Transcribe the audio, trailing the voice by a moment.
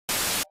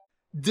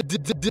This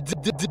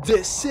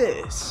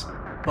is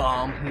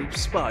Bomb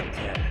Hoops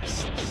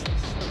Podcast.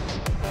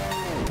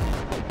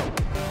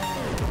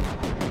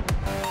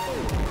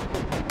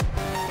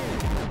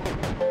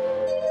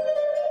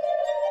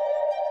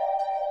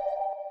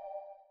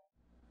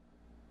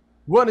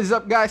 What is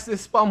up, guys? This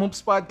is Bomb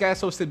Hoops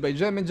Podcast hosted by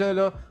Jem and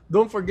Jello.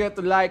 Don't forget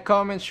to like,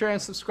 comment, share,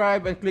 and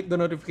subscribe, and click the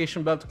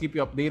notification bell to keep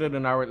you updated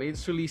on our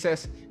latest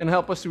releases and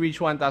help us to reach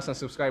 1,000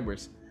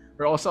 subscribers.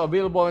 We're also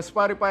available on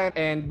Spotify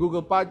and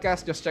Google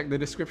Podcasts. Just check the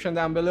description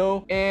down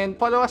below. And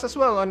follow us as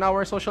well on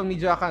our social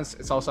media accounts.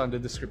 It's also in the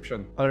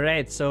description.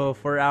 Alright, so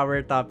for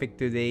our topic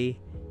today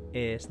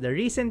is the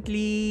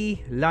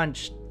recently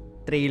launched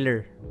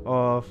trailer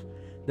of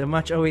the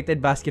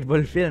much-awaited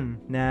basketball film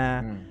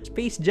na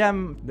Space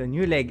Jam: The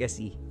New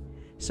Legacy.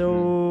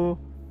 So,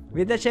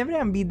 with that, syempre,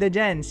 ang bida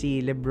dyan, si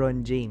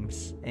LeBron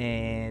James.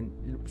 And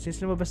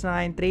since lumabas na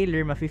nga yung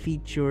trailer,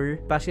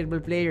 mafe-feature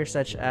basketball players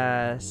such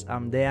as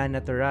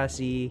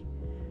Taurasi,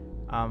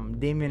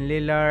 Damian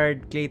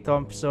Lillard, Klay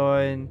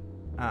Thompson,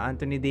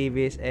 Anthony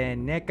Davis,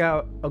 and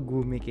Nneka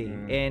Ogwumike.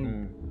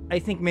 And I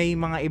think may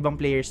mga ibang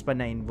players pa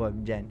na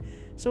involved dyan.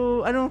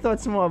 So, anong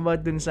thoughts mo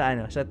about dun sa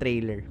sa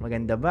trailer?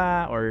 Maganda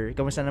ba? Or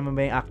kamusta naman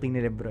ba yung acting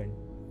ni LeBron?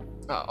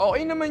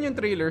 Okay naman yung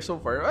trailer so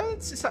far.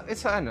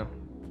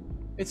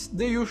 It's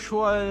the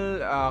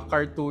usual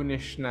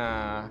cartoonish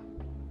na...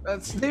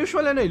 It's the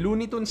usual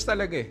Looney Tunes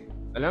talaga eh.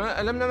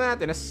 Alam naman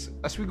natin,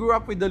 as we grew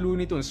up with the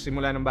Looney Tunes,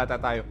 simula ng bata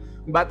tayo,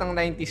 batang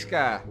 90s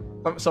ka,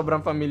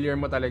 sobrang familiar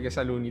mo talaga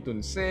sa Looney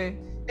Tunes eh.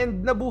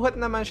 And nabuhat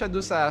naman siya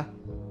doon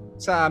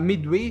sa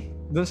midway,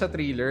 doon sa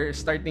trailer,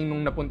 starting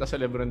nung napunta sa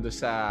LeBron doon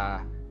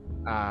sa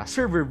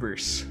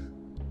serververse.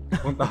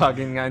 Kung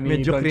tawagin nga ni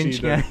medyo Don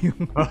cringe Cheadle. nga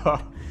yung...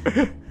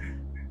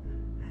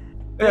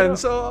 Ayan,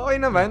 so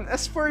okay naman.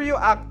 As for yung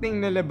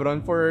acting ni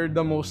LeBron for the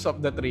most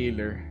of the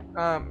trailer,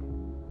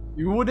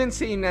 you wouldn't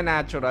say na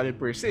natural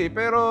per se,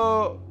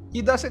 pero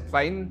he does it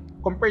fine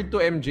compared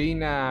to MJ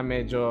na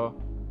medyo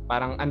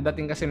parang ang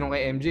dating kasi nung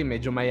kay MJ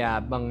medyo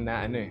mayabang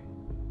na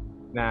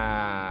na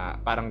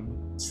parang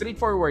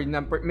straightforward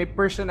na may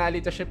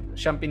personality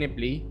siyang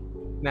piniplay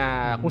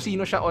na kung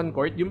sino siya on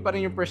court, yun pa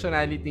rin yung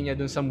personality niya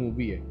dun sa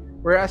movie eh.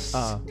 Whereas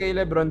kay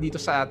LeBron dito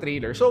sa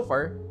trailer so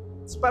far,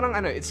 it's parang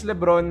it's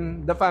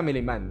LeBron the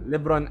family man,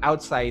 LeBron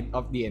outside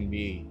of the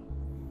NBA.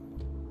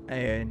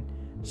 Ayun.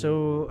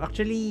 So,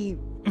 actually,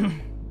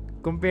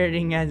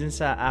 comparing nga dun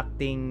sa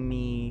acting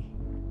ni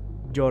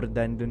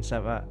Jordan dun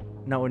sa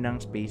naunang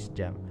Space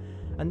Jam,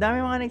 ang dami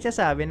mga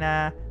nagsasabi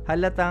na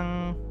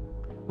halatang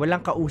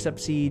walang kausap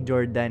si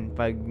Jordan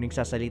pag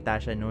nagsasalita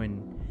siya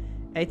nun.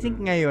 I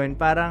think ngayon,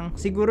 parang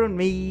siguro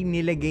may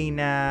nilagay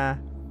na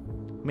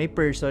may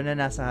person na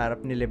nasa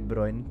harap ni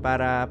LeBron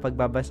para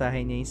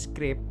pagbabasahin niya yung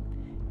script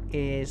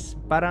is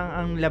parang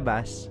ang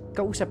labas,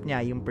 kausap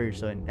niya yung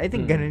person. I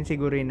think ganun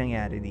siguro yung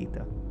nangyari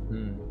dito.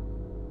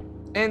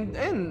 And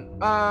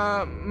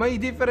may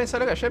difference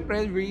talaga.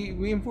 Syempre,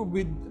 we improve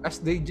with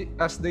as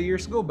the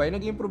years go by,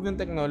 nag-improve yung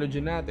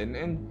technology natin,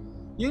 and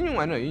yun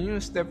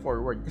yung step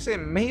forward. Kasi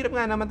mahirap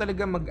nga naman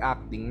talaga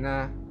mag-acting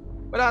na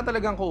wala ka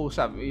talagang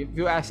kausap. If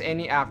you ask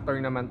any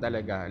actor naman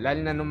talaga, lalo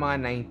na nung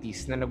mga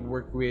 90s na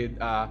nag-work with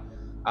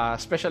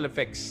special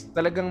effects,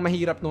 talagang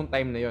mahirap nung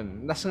time na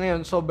yun. Nas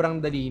ngayon,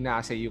 sobrang dali na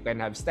kasi you can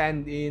have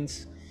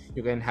stand-ins,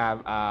 you can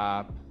have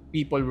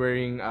people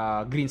wearing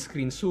green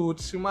screen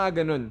suits, yung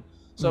mga ganun.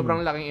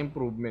 Sobrang laking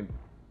improvement.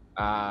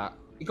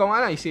 Ikaw nga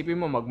lang, isipin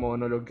mo,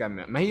 mag-monologue ka.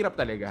 Mahirap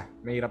talaga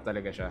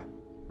siya.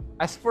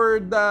 As for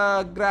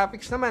the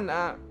graphics naman,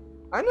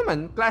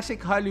 classic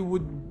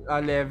Hollywood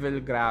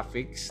level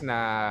graphics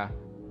na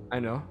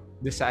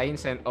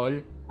designs and all.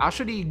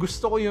 Actually,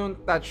 gusto ko yung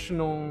touch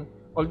nung,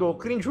 although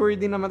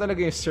cringeworthy naman talaga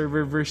yung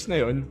serververse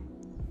na yun,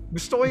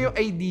 gusto ko yung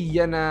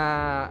idea na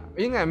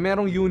yun nga,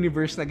 merong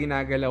universe na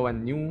ginagalawan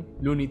yung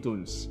Looney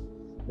Tunes.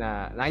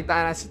 Na nakita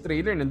na sa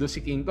trailer, nandun si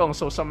King Kong.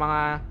 So sa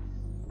mga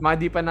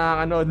di pa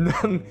nakakanood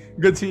ng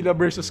Godzilla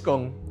vs.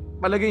 Kong,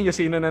 palagay nyo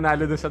sino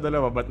nanalo dun sa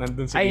dalawa, ba't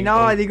nandun si King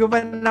Kong? Di ko pa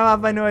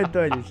napapanood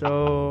tol. So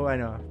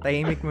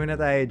tahimik muna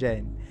tayo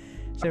dyan.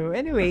 So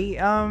anyway,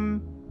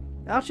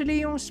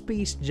 actually yung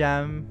Space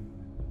Jam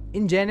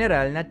in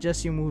general, not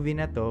just yung movie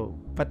na to,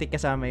 pati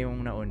kasama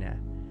yung nauna,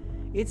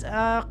 it's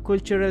a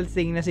cultural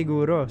thing na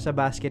siguro sa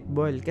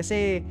basketball.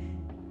 Kasi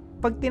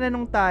pag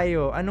tinanong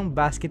tayo, anong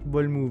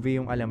basketball movie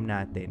yung alam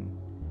natin?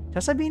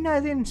 Sasabihin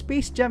natin,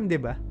 Space Jam, di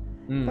ba?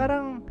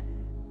 Parang,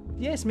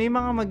 yes, may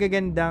mga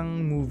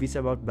magagandang movies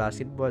about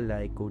basketball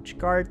like Coach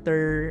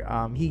Carter,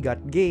 He Got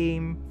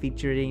Game,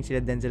 featuring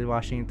sila Denzel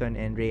Washington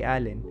and Ray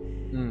Allen.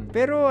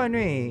 Pero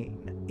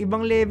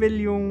ibang level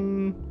yung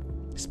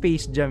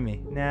Space Jam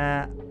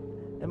na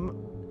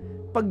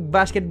pag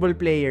basketball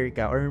player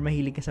ka or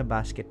mahilig ka sa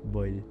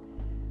basketball,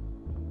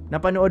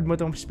 napanood mo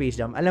tong Space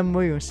Jam, alam mo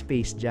yung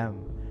Space Jam.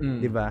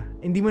 'Di ba?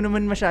 Hindi mo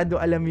naman masyado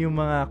alam yung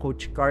mga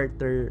Coach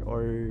Carter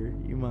or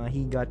yung mga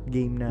He Got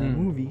Game na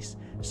movies.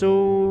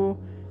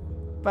 So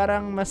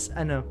parang mas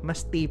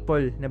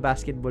staple na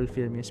basketball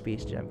film yung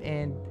Space Jam.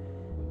 And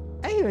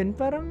ayun,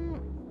 parang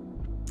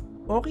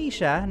okay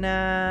siya na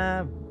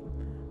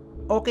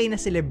okay na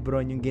si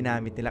LeBron yung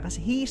ginamit nila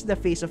kasi he is the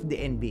face of the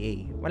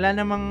NBA. Wala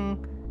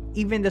namang,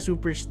 even the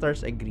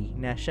superstars agree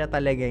na siya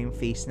talaga yung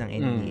face ng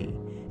NBA.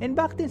 And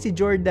back then, si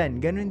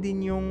Jordan, ganun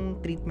din yung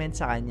treatment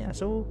sa kanya.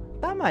 So,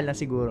 tama lang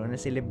siguro na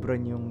si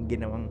LeBron yung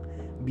ginawang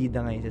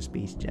bida ngayon sa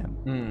Space Jam.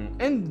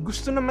 And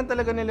gusto naman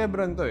talaga ni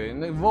LeBron to eh.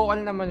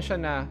 Vocal naman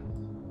siya na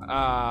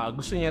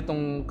gusto niya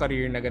tong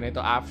career na ganito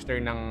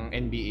after ng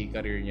NBA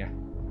career niya.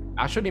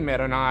 Actually,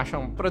 meron na nga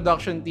siyang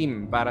production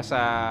team para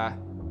sa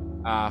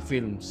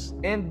films.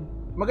 And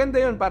maganda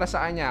yun para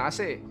sa kanya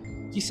kasi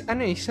he's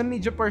a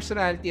media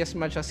personality as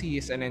much as he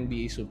is an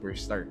NBA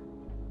superstar.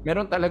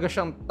 Meron talaga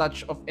siyang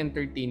touch of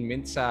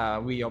entertainment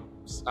sa way of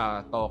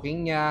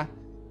talking niya,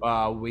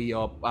 way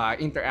of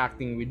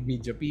interacting with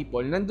media people.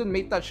 Nandun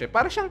may touch eh.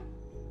 Para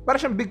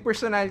siyang big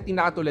personality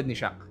na katulad ni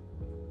Shaq.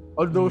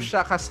 Although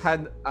Shaq has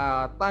had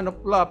a ton of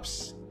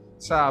flops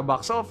sa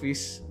box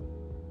office,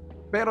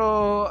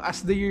 pero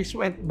as the years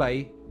went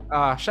by,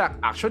 Shaq,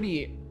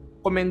 actually,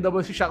 commendable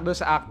si Shaq doon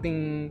sa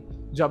acting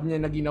job niya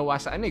na ginawa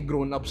sa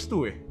Grown Ups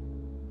 2 eh.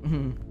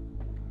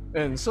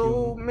 And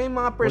so, may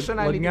mga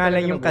personality wag nga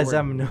lang yung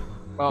Kazam, no?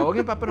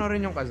 Huwag yung papanoorin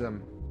yung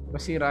Kazam.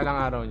 Masira lang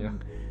araw niya.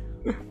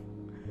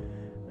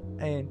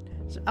 Ayun.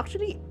 So,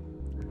 actually,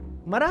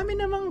 marami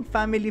namang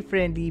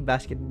family-friendly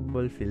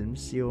basketball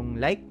films.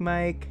 Yung Like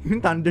Mike, yung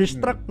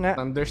Thunderstruck nga.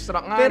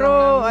 Thunderstruck nga. Pero,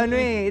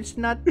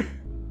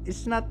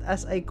 it's not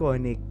as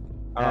iconic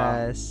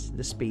as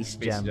the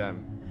Space Jam.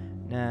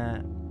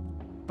 Na,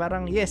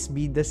 parang, yes,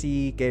 bida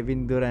si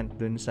Kevin Durant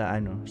dun sa,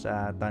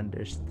 sa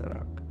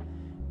Thunderstruck.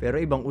 Pero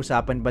ibang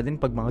usapan pa din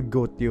pag mga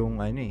GOAT yung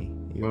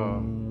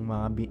yung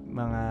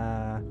mga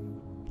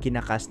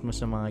kinakast mo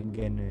sa mga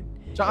ganun.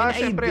 Tsaka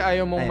syempre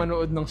ayaw mong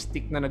manood ng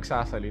stick na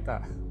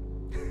nagsasalita.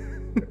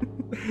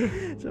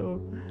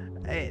 So,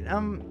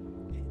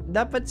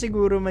 dapat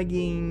siguro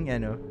maging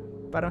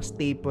parang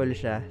staple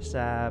siya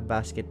sa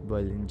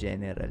basketball in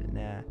general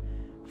na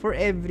for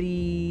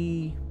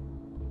every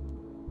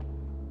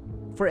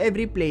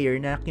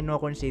player na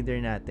kino-consider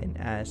natin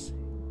as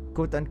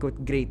quote-unquote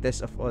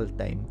greatest of all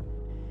time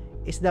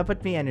is dapat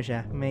may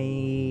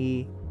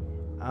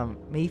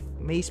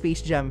may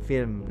Space Jam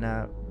film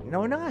na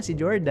nauna nga si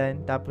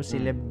Jordan tapos si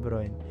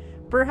LeBron.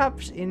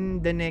 Perhaps in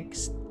the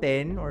next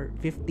 10 or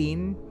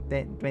 15,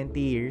 20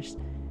 years,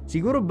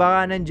 siguro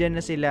baka nandyan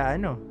na sila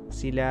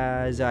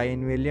sila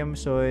Zion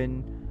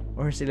Williamson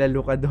or sila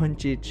Luka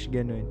Doncic,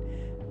 ganun.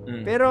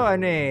 Pero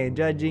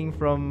judging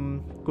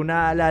from kung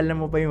naaalala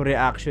mo pa yung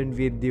reaction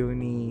video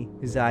ni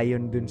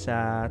Zion dun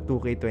sa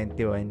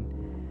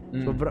 2K21,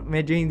 so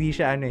medyo hindi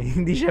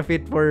siya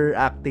fit for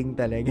acting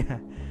talaga.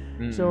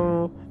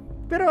 So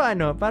pero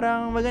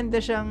parang maganda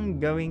siyang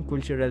gawing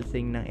cultural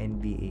thing ng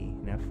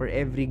NBA na for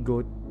every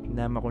GOAT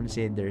na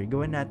ma-consider,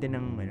 gawan natin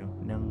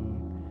ng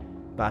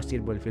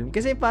basketball film.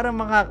 Kasi parang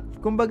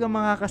kumbaga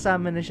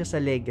makakasama na siya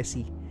sa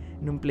legacy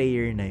nung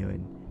player na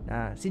yun.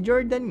 Si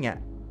Jordan nga,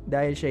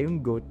 dahil siya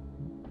yung GOAT,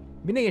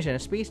 binigyan siya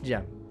ng Space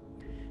Jam.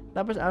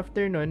 Tapos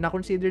after nun,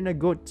 na-consider na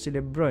GOAT si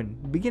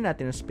LeBron, bigyan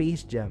natin ng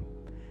Space Jam.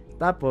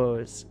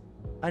 Tapos,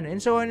 and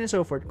so on and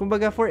so forth.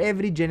 Kumbaga, for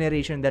every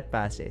generation that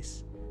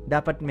passes,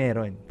 dapat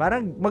meron.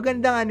 Parang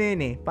magandang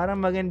parang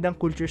magandang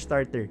culture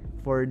starter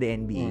for the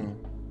NBA.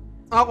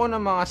 Ako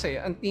naman kasi,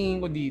 ang tingin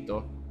ko dito,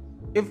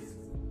 if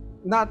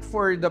not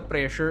for the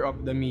pressure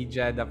of the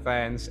media, the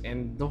fans,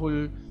 and the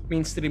whole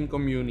mainstream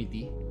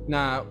community,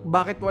 na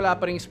bakit wala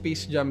pa ring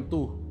Space Jam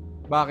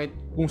 2?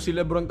 Bakit, kung si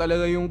LeBron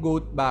talaga yung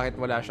GOAT, bakit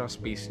wala siyang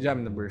Space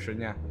Jam na version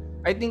niya?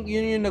 I think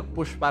yun yung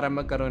nag-push para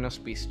magkaroon ng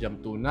Space Jam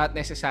 2. Not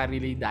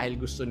necessarily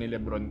dahil gusto ni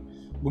LeBron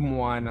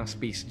gumawa ng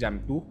Space Jam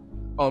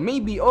 2.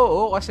 Maybe,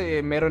 kasi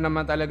meron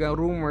naman talagang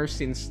rumors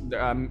since the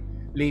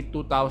late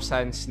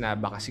 2000s na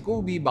baka si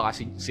Kobe, baka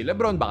si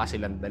LeBron, baka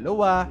silang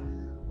dalawa,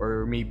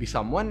 or maybe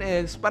someone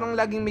else. Parang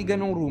laging may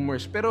ganong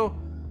rumors. Pero,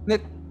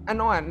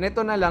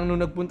 neto na lang, nung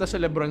nagpunta si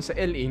LeBron sa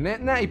LA,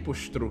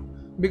 na-i-push through.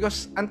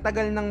 Because ang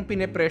tagal nang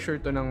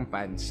pine-pressure to ng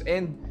fans.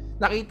 And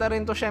nakita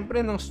rin to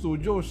syempre ng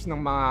studios, ng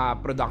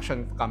mga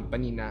production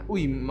company na,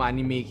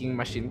 money-making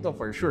machine to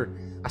for sure.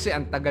 Kasi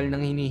ang tagal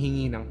nang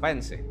hinihingi ng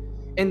fans eh.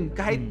 And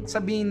kahit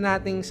sabihin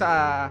natin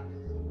sa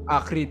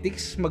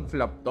critics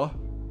mag-flop to,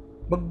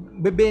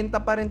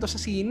 bebenta pa rin to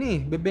sa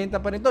sine. Bebenta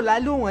pa rin to.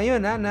 Lalo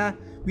ngayon na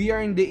we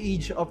are in the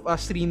age of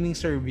streaming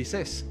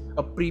services,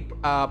 of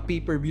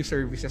pay-per-view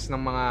services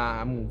ng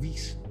mga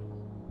movies.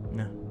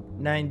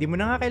 Na hindi mo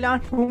na nga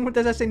kailangan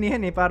pumunta sa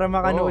sinehan para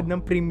makanood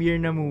ng premiere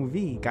na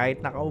movie. Kahit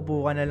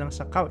nakaupo ka na lang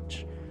sa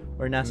couch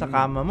or nasa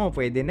kama mo,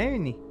 pwede na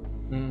yun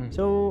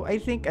So,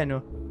 I think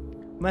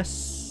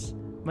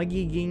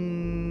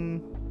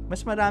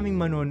mas maraming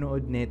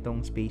manonood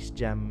netong Space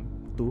Jam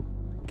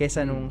 2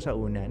 kesa nung sa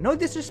una. No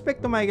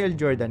disrespect to Michael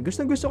Jordan.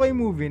 Gusto ko yung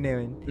movie na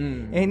yun.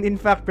 And in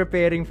fact,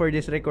 preparing for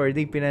this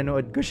recording,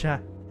 pinanood ko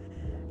siya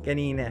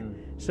kanina.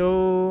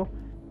 So,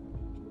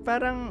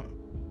 parang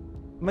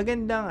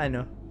magandang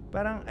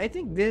parang I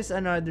think this is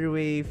another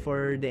way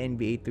for the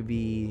NBA to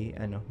be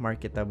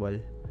marketable.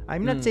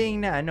 I'm not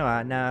saying na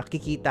na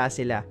kikita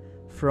sila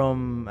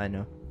from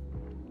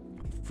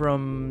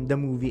from the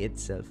movie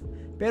itself.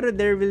 Pero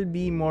there will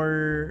be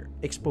more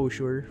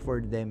exposure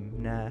for them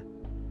na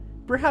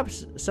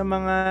perhaps sa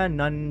mga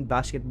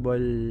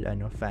non-basketball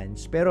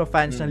fans, pero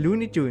fans ng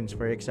Looney Tunes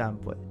for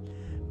example,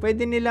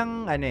 pwede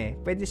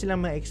silang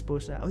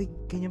ma-expose na, oy,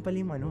 ganyan pala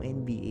yung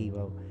NBA,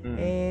 wow.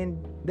 And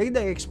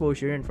dagdag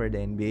exposure yun for the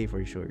NBA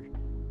for sure.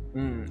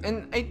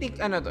 And I think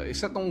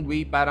isa tong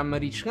way para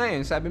ma-reach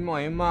ngayon, sabi mo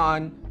ngayon, mga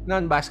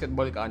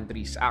non-basketball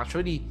countries.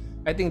 Actually,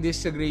 I think this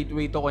is a great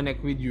way to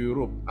connect with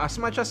Europe. As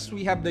much as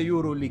we have the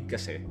Euro League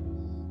kasi,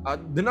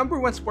 the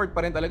number one sport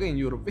pa rin talaga in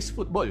Europe is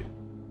football.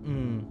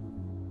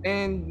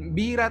 And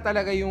bihira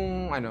talaga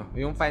yung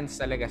fans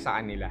talaga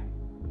sa kanila.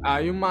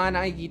 Yung mga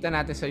nakikita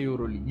natin sa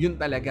EuroLeague, yun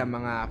talaga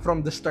mga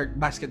from the start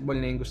basketball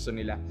na yung gusto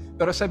nila.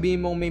 Pero sabihin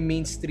mo may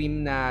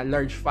mainstream na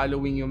large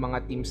following yung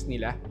mga teams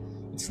nila,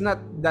 it's not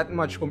that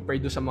much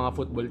compared do sa mga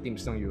football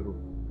teams ng Europe.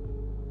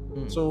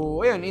 So,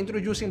 ayun,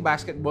 introducing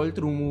basketball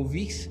through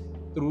movies,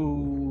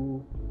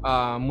 through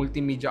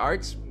multimedia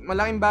arts,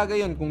 malaking bagay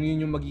yun kung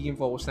yun yung magiging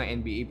focus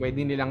ng NBA.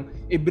 Pwede nilang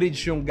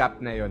i-bridge yung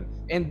gap na yun.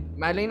 And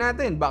malay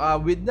natin,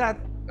 baka with that,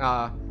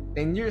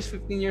 10 years,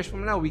 15 years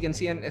from now, we can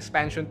see an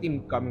expansion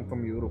team coming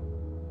from Europe.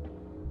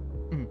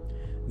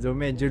 So,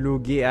 medyo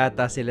lugi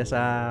ata sila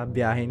sa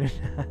biyahe nun.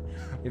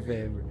 If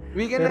ever.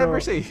 We can never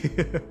say.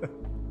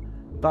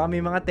 Baka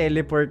may mga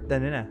teleport,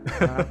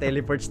 mga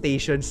teleport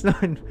stations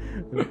nun.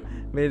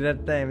 By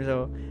that time.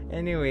 So,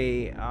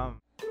 anyway,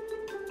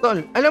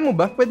 Tol, alam mo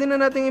ba, pwede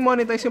na natin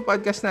i-monetize yung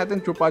podcast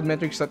natin through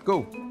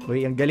podmetrics.co.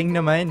 Uy, ang galing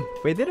naman.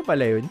 Pwede na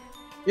pala yun?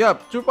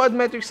 Yup, through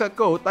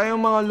podmetrics.co, tayong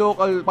mga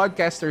local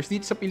podcasters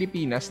dito sa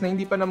Pilipinas na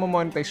hindi pa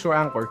na-monetize through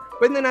Anchor,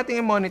 pwede na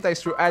natin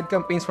i-monetize through ad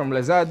campaigns from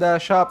Lazada,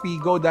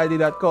 Shopee,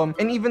 GoDaddy.com,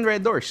 and even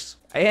Red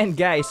Doors. Ayan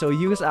guys, so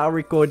use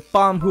our code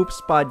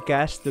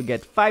PalmHoopsPodcast to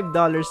get $5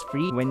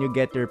 free when you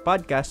get your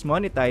podcast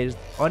monetized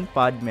on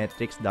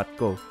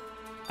podmetrics.co.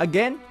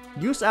 Again,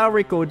 use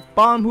our code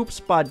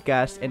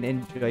PalmHoopsPodcast and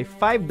enjoy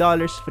 $5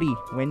 free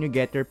when you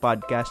get your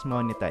podcast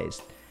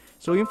monetized.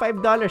 So, yung $5,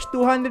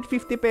 250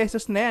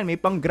 pesos na yan. May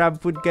pang grab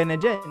food ka na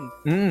dyan.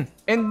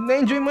 And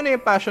na-enjoy mo na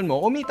yung passion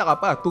mo. Kumita ka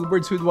pa. 2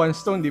 birds with 1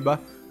 stone, di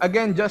ba?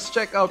 Again, just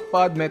check out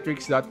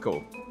podmetrics.co.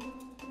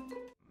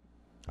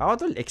 Ako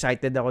tol,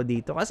 excited ako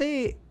dito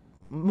kasi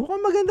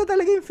mukhang maganda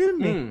talaga yung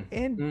film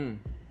And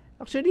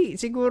actually,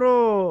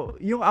 siguro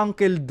yung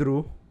Uncle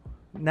Drew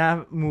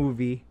na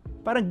movie,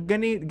 parang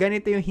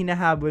ganito yung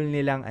hinahabol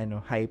nilang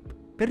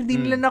hype. Pero di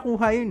nila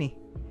nakuha yun eh.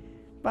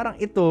 Parang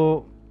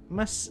ito,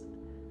 mas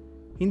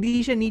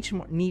hindi siya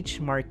niche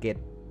market.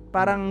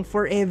 Parang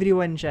for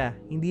everyone siya.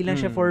 Hindi lang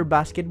siya for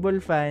basketball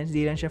fans,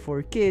 hindi lang siya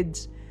for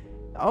kids.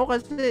 Ako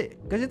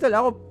kasi tol,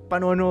 ako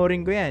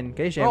panonorin ko yan.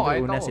 Kasi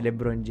syempre una si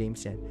LeBron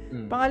James yan.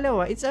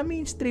 Pangalawa, it's a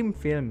mainstream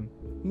film.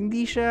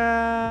 Hindi siya,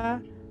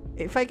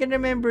 if I can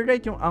remember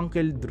right, yung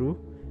Uncle Drew,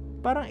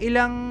 parang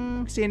ilang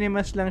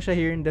cinemas lang siya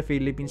here in the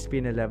Philippines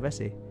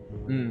pinalabas eh.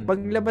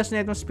 Paglabas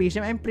na itong Space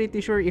Jam, I'm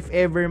pretty sure if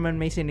ever man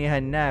may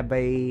sinehan na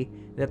by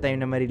the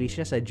time na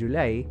ma-release siya sa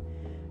July,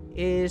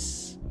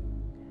 is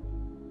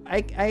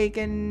I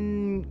can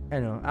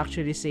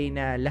actually say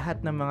na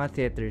lahat ng mga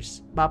theaters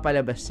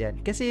papalabas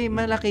yan kasi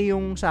malaki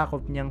yung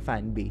sakop niyang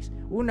fan base.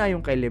 Una yung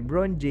kay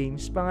LeBron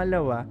James,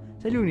 pangalawa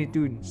sa Looney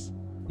Tunes.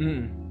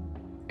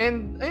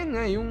 And ayun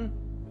nga yung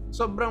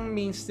sobrang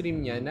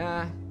mainstream niya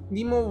na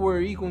hindi mo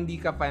worry kung di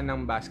ka fan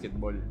ng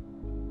basketball.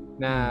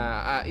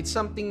 Na it's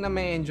something na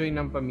may enjoy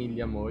ng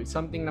pamilya mo, it's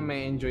something na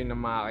may enjoy ng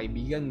mga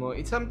kaibigan mo,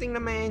 it's something na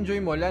may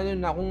enjoy mo lalo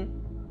na kung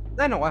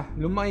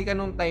lumaki ka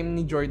nung time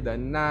ni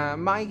Jordan na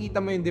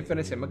makikita mo yung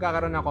difference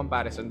magkakaroon ng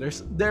comparison.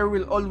 There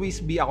will always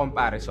be a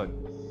comparison.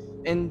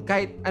 And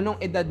kahit anong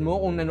edad mo,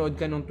 kung nanood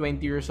ka nung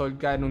 20 years old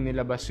ka nung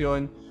nilabas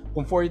yun,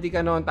 kung 40 ka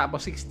noon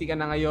tapos 60 ka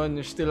na ngayon,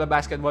 you're still a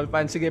basketball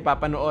fan, sige,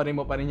 papanoorin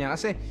mo pa rin yan.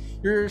 Kasi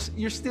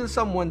you're still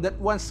someone that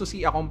wants to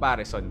see a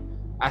comparison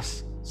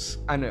as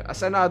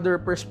another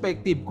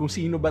perspective kung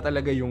sino ba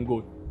talaga yung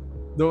GOAT.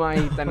 Doon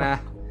makikita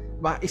na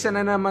isa na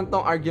naman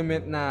tong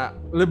argument na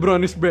LeBron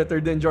is better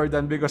than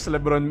Jordan because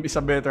LeBron is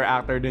a better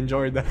actor than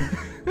Jordan.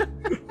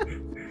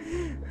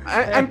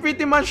 I'm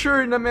pretty much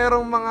sure na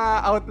merong mga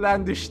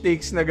outlandish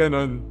takes na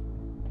ganun.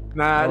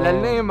 Na lalo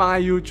na yung mga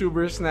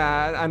YouTubers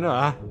na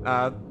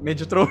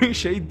medyo throwing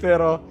shade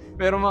pero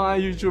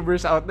mga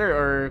YouTubers out there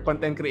or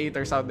content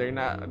creators out there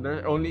na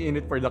they're only in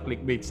it for the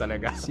clickbait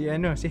talaga.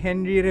 Si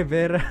Henry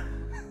Rivera.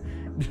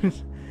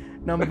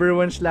 Number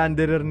 1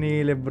 slanderer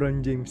ni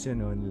LeBron James yun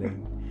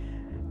online.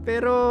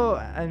 Pero,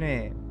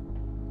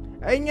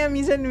 ayun nga,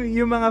 minsan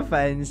yung mga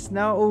fans,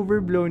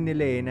 na-overblown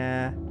nila na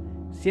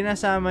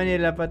sinasama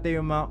nila pati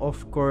yung mga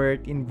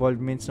off-court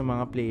involvements ng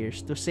mga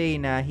players to say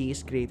na he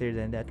is greater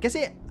than that.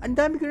 Kasi, ang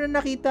dami ko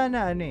na nakita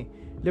na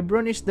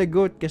LeBron is the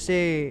GOAT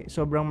kasi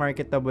sobrang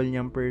marketable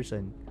niyang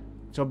person.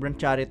 Sobrang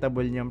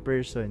charitable niyang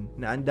person.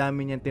 Na ang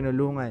dami niyang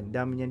tinulungan,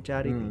 dami niyang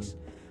charities.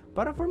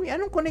 Para for me,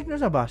 anong connect na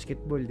sa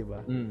basketball, di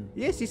ba?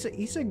 Yes,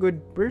 he's a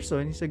good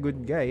person, he's a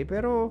good guy,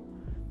 pero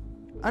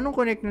anong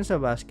connect nun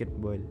sa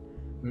basketball?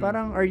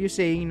 Parang are you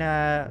saying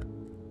na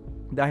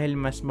dahil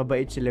mas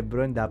mabait si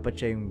LeBron, dapat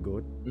siya yung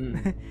GOAT.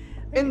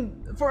 And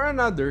for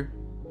another,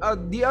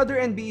 the other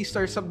NBA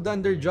stars have done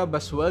their job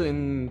as well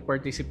in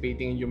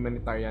participating in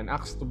humanitarian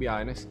acts, to be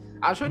honest.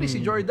 Actually, si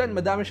Jordan,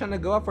 madami siyang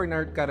nagawa for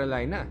North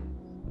Carolina.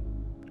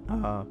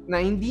 Na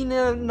hindi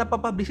na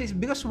napapublicize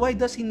because why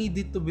does he need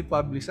it to be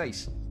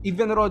publicized?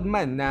 Even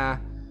Rodman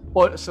na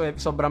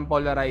sobrang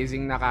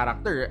polarizing na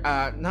character,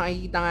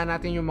 nakikita nga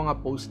natin yung mga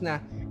post na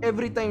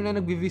every time na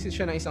nagvi-visit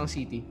siya ng isang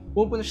city,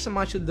 pupunta siya sa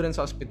mga children's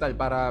hospital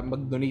para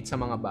mag-donate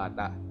sa mga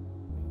bata.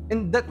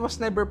 And that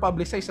was never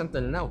publicized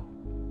until now.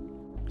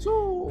 So,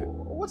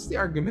 what's the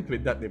argument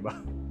with that, diba?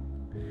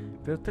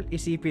 Pero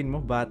isipin mo,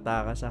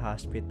 bata ka sa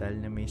hospital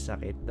na may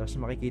sakit, tapos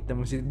makikita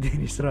mo si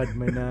Dennis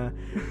Rodman na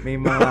may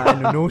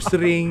mga nose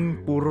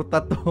ring, puro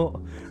tato,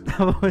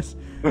 tapos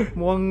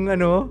mukhang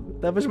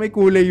tapos may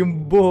kulay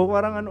yung buhok,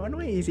 parang ano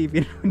may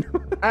isipin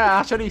mo?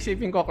 Actually,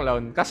 isipin ko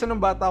clown. Kasi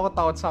nung bata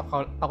ako, takot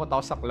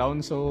ako sa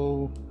clown,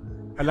 so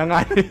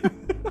alanganin.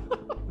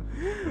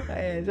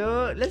 Ayan,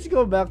 so let's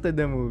go back to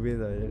the movie.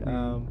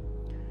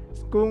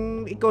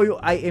 Kung ikaw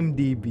yung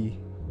IMDb,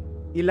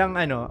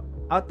 ilang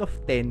out of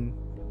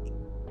 10,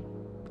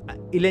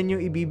 ilan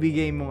yung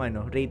ibibigay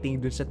mong rating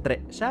dun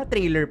sa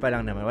trailer pa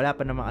lang naman, wala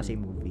pa naman kasi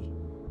movie?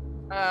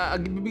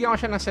 Bibigyan ko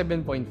siya ng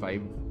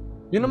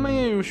 7.5. Yun naman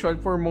yung usual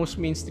for most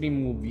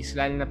mainstream movies,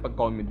 lalo na pag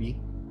comedy.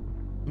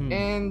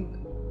 And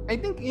I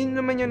think yun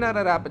naman yung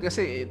nararapat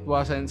kasi it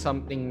wasn't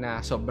something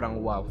na sobrang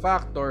wow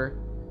factor.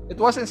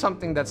 It wasn't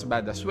something that's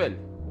bad as well.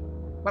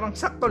 Parang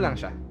sakto lang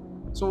siya.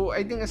 So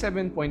I think a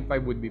 7.5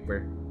 would be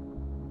fair.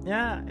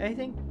 Yeah, I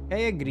think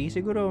I agree.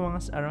 Siguro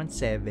mga around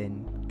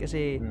 7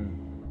 kasi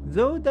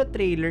though the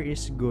trailer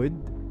is good,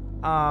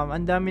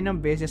 ang dami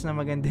ng beses na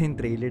maganda yung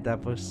trailer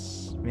tapos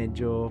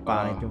medyo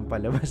pangit yung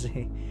palabas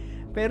eh.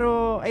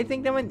 Pero I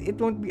think naman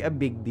it won't be a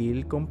big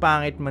deal kung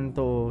pangit man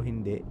to o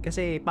hindi.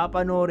 Kasi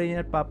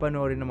papanoorin at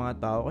papanoorin ng mga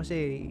tao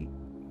kasi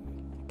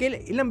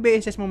ilang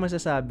beses mo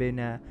masasabi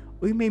na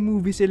uy, may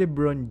movie si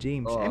LeBron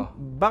James.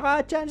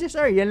 Baka chances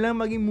are yan lang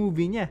maging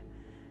movie niya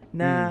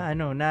na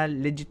na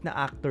legit na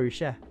actor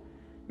siya.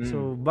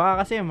 So,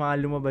 baka kasi mga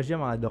lumabas siya,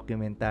 mga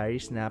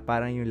documentaries na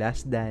parang yung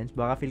Last Dance,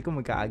 baka feel ko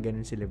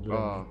magkaaganon si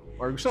LeBron.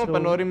 Or gusto mo,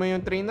 panoorin mo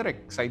yung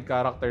Trainwreck. Side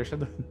character siya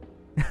doon.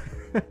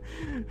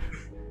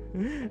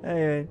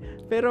 Ayun.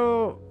 Pero,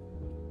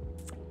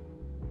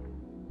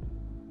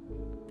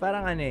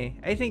 parang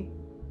I think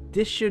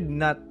this should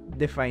not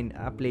define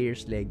a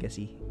player's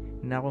legacy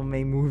na kung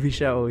may movie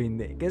siya o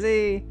hindi.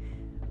 Kasi,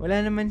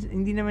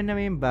 hindi naman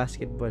yung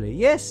basketball eh.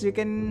 Yes, you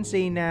can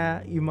say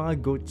na yung mga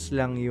GOATs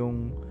lang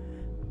yung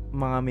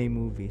mga may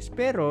movies.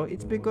 Pero,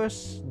 it's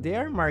because they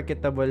are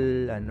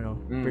marketable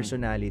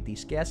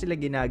personalities. Kaya sila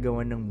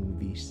ginagawa ng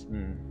movies.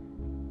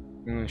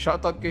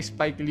 Shoutout kay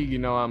Spike Lee,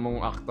 ginawa mong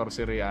actor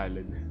si Ray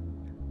Allen.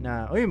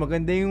 Na, uy,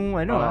 maganda yung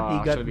he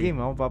got game.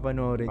 Ako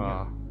papanoorin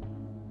niya.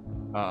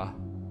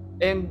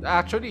 And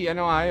actually, yun,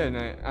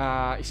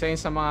 isa yun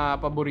sa mga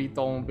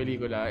paborito kong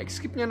pelikula.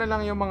 Skip nyo na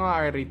lang yung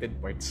mga R-rated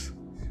parts.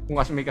 Kung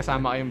kasi may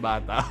kasama kayong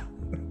bata.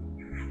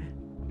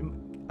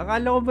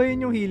 Akala ko ba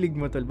yun yung hilig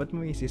mo, tol? Ba't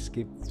mo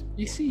isi-skip?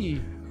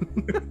 Easy.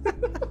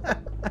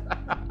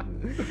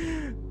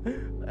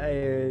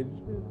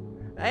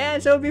 Ayan,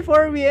 so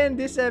before we end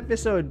this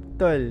episode,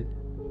 tol,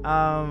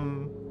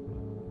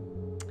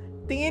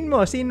 tingin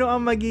mo, sino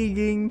ang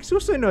magiging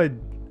susunod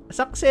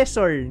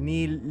successor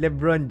ni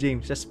LeBron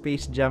James sa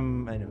Space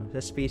Jam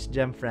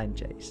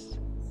franchise?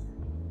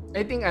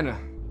 I think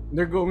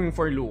they're going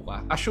for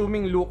Luka.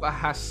 Assuming Luka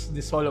has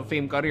this Hall of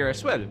Fame career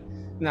as well.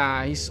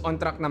 Na he's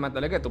on track naman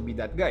talaga to be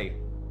that guy.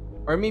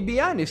 Or maybe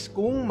Giannis,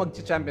 kung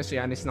mag-champion si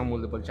Giannis ng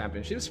multiple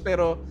championships.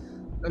 Pero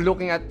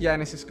looking at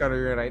Giannis'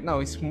 career right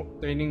now, he's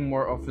turning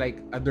more of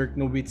like a Dirk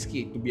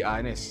Nowitzki, to be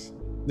honest,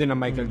 than a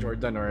Michael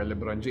Jordan or a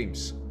LeBron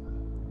James.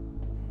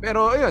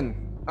 Pero ayun,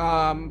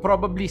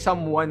 probably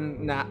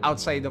someone na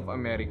outside of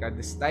America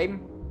this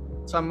time.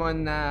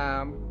 Someone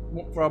na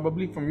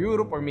probably from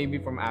Europe or maybe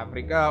from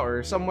Africa,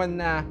 or someone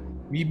na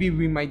maybe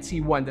we might see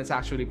one that's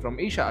actually from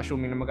Asia,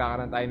 assuming na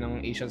magkakaroon tayo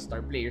ng Asian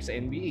star players sa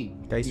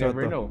NBA. You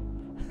never know.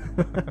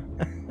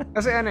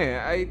 Kasi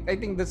I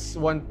think that's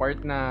one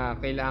part na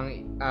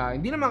kailangan,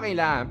 hindi naman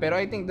kailangan, pero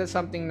I think that's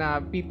something na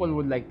people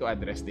would like to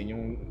address din,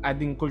 yung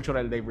adding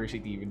cultural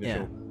diversity with the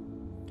show.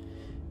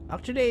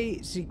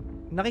 Actually,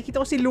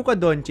 nakikita ko si Luka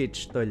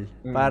Doncic, tol,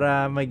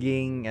 para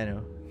maging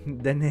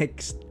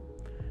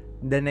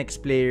the next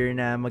player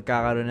na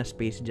magkakaroon ng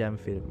Space Jam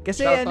film.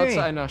 Kasi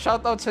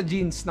shoutout sa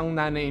jeans ng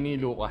nanay ni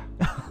Luka.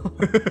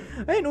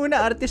 Ayun,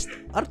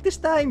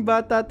 artistahing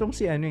bata tong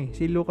si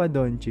Luka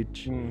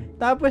Doncic.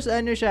 Tapos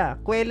siya,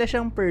 kwela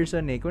siyang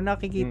person eh. Kung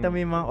nakikita mo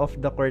yung mga off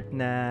the court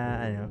na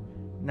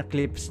na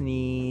clips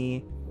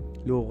ni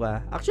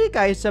Luka. Actually,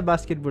 kahit sa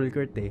basketball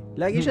court eh.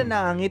 Lagi siya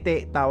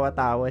nakangiti,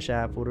 tawa-tawa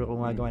siya, puro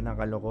gumagawa ng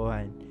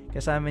kalokohan.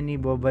 Kasama ni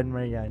Boban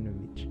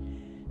Marjanovic.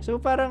 So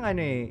parang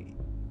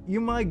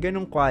yung mga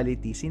ganong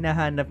quality,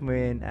 sinahanap mo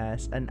yun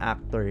as an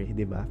actor,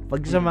 di ba?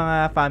 Pag sa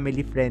mga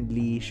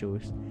family-friendly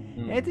shows,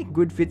 I think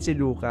good fit si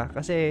Luka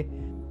kasi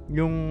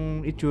yung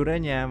itsura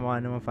niya,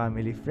 mukha naman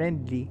family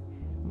friendly.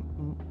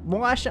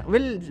 Mukha siya,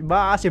 well,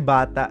 baka kasi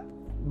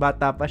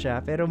bata pa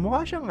siya, pero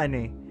mukha siyang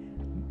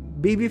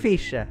baby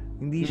face siya.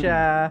 Hindi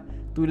siya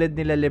tulad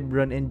nila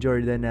LeBron and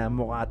Jordan na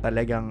mukha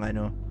talagang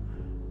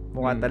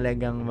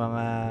talagang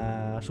mga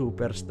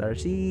superstar.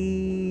 Si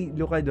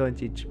Luka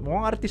Doncic,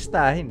 mukhang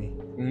artistahin eh.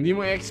 Hindi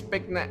mo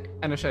expect na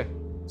siya,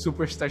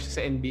 superstar siya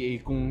sa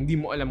NBA kung hindi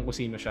mo alam kung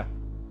sino siya.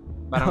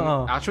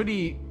 Parang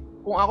actually,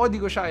 kung ako di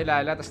ko siya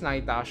kilala tapos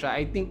nakita ko siya,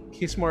 I think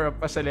he's more of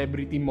a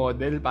celebrity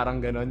model, parang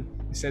ganon,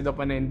 instead of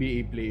an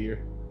NBA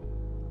player.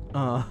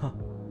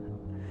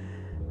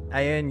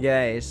 Ayun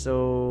guys,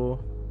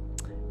 so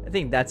I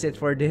think that's it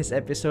for this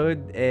episode.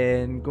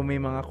 And kung may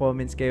mga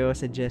comments kayo,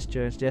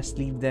 suggestions, just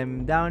leave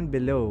them down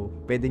below.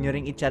 Pwede nyo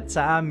ring i-chat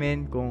sa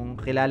amin kung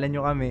kilala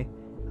nyo kami.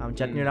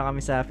 Chat nyo lang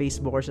kami sa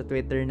Facebook or sa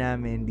Twitter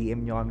namin,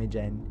 DM nyo kami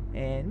dyan.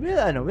 And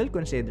we'll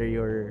consider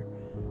your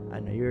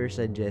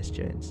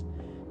suggestions.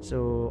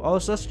 So,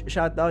 also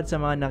shout out sa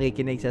mga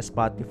nakikinig sa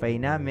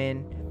Spotify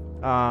namin.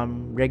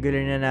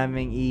 Regular na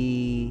namin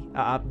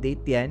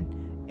i-update yan.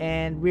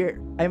 And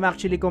I'm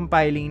actually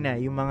compiling na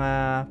yung mga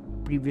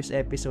previous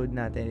episode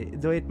natin.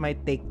 Though it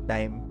might take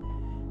time.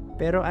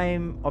 Pero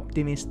I'm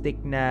optimistic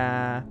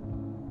na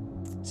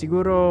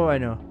siguro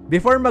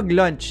before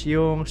mag-launch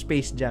yung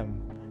Space Jam.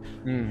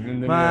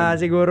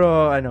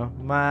 Siguro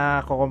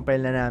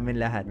mako-compile na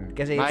namin lahat.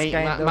 Kasi it's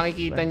kind of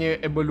makikita niyo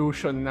yung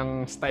evolution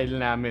ng style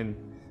namin.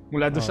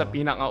 Mula doon sa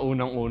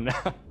pinakaunang-una.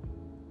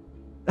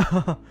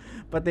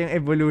 Pati yung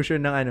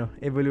evolution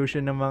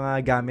ng mga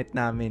gamit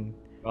namin.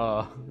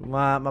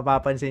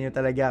 Mapapansin nyo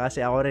talaga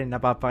kasi ako rin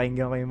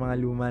napapakinggan ko yung mga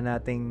luma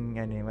nating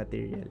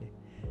material.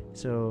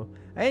 So,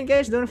 ayun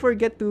guys, don't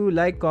forget to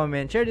like,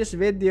 comment, share this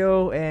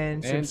video,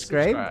 and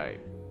subscribe.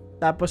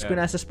 Tapos kung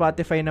nasa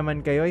Spotify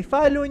naman kayo,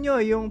 i-follow nyo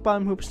yung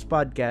Palm Hoops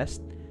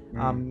Podcast.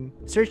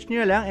 Search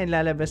nyo lang and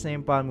lalabas na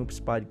yung Palm Hoops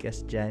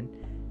Podcast dyan.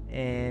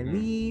 And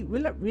we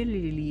will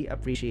really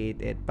appreciate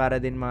it para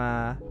din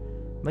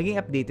maging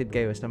updated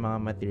kayo sa mga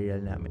material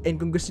namin. And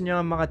kung gusto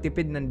nyo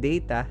makatipid ng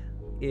data,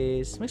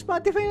 is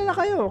mag-Spotify na lang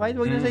kayo kahit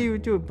wag na sa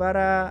YouTube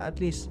para at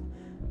least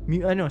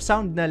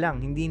sound na lang,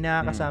 hindi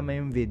na kasama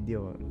yung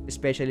video.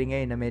 Especially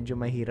ngayon na medyo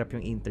mahirap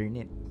yung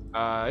internet.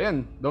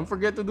 Yan. Don't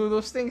forget to do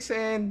those things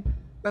and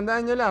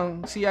tandaan nyo lang,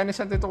 si Giannis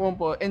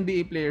Antetokounmpo,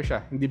 NBA player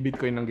siya. Hindi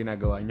Bitcoin ang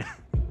ginagawa niya.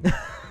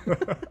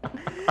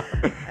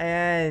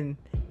 Ayan.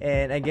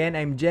 And again,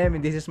 I'm Jem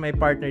and this is my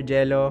partner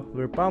Jello.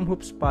 We're Palm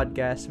Hoops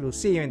Podcast. We'll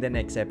see you in the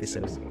next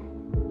episode.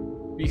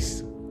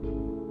 Peace.